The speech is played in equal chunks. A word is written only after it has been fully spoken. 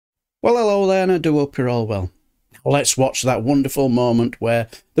Well, hello there, and I do hope you're all well. Now let's watch that wonderful moment where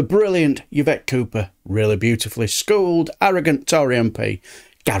the brilliant Yvette Cooper really beautifully schooled arrogant Tory MP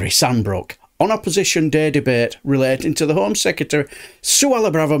Gary Sambrook on Opposition Day debate relating to the Home Secretary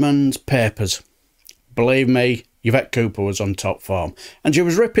Suella Braverman's papers. Believe me, Yvette Cooper was on top form, and she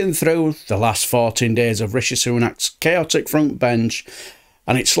was ripping through the last 14 days of Rishi Sunak's chaotic front bench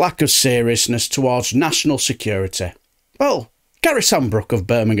and its lack of seriousness towards national security. Well, Gary Sambrook of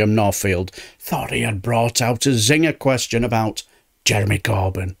Birmingham Northfield thought he had brought out a zinger question about Jeremy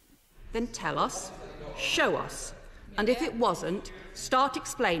Corbyn. Then tell us, show us, and if it wasn't, start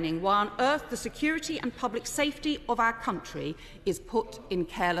explaining why on earth the security and public safety of our country is put in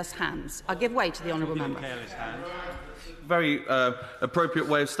careless hands. I give way to the honourable member. Very appropriate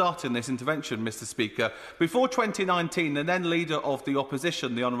way of starting this intervention, Mr Speaker. Before 2019, the then leader of the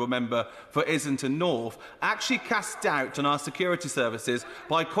opposition, the honourable member for Islington North, actually cast doubt on our security services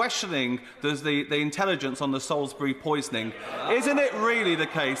by questioning the intelligence on the Salisbury poisoning. Isn't it really the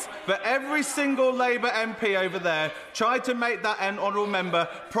case that every single Labour MP over there tried to make that honourable member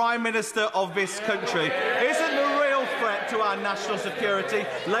Prime Minister of this country? Isn't the real threat to our national security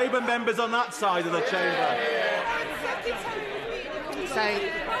Labour members on that side of the chamber? So,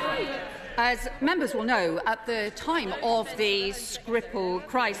 as members will know, at the time of the Skripal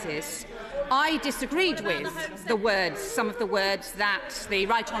crisis, I disagreed with some of the words that the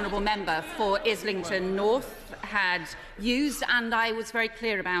Right Honourable Member for Islington North had used, and I was very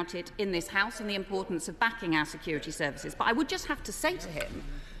clear about it in this House and the importance of backing our security services. But I would just have to say to him,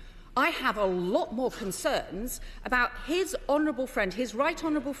 I have a lot more concerns about his honourable friend, his right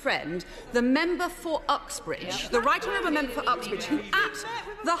honourable friend, the member for Uxbridge, the right honourable member for Uxbridge, who at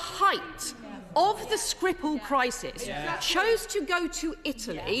the height of the Skripal crisis chose to go to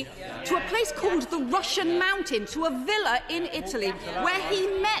Italy, to a place called the Russian Mountain, to a villa in Italy, where he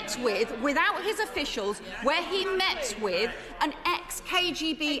met with, without his officials, where he met with an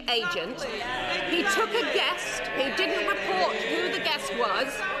ex-KGB agent. He took a guest, he didn't report who the guest was.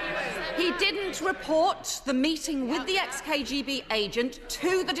 He didn't report the meeting with the ex-KGB agent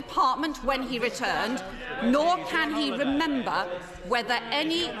to the department when he returned, nor can he remember whether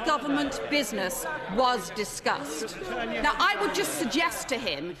any government business was discussed. Now, I would just suggest to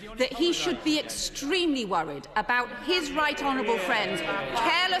him that he should be extremely worried about his right honourable friend's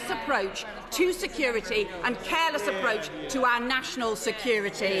careless approach to security and careless approach to our national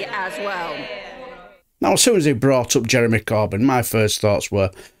security as well. Now, as soon as he brought up Jeremy Corbyn, my first thoughts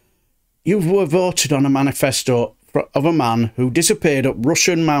were, you were voted on a manifesto of a man who disappeared up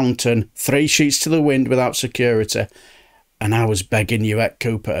Russian Mountain, 3 sheets to the wind without security. And I was begging Yvette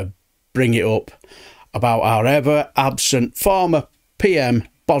Cooper to bring it up about our ever-absent former PM,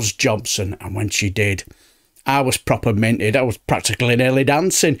 Boz Johnson. And when she did, I was proper minted. I was practically nearly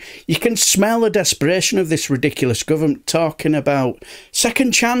dancing. You can smell the desperation of this ridiculous government talking about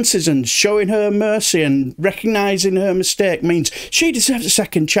second chances and showing her mercy and recognising her mistake means she deserves a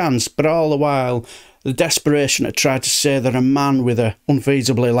second chance. But all the while, the desperation to try to say that a man with an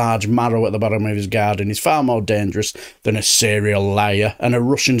unfeasibly large marrow at the bottom of his garden is far more dangerous than a serial liar and a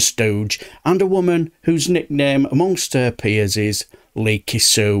Russian stooge and a woman whose nickname amongst her peers is Leaky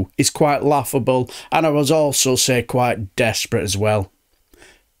Sue is quite laughable, and I was also say quite desperate as well.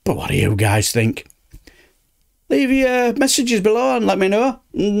 But what do you guys think? Leave your messages below and let me know,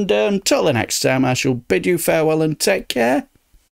 and until the next time I shall bid you farewell and take care.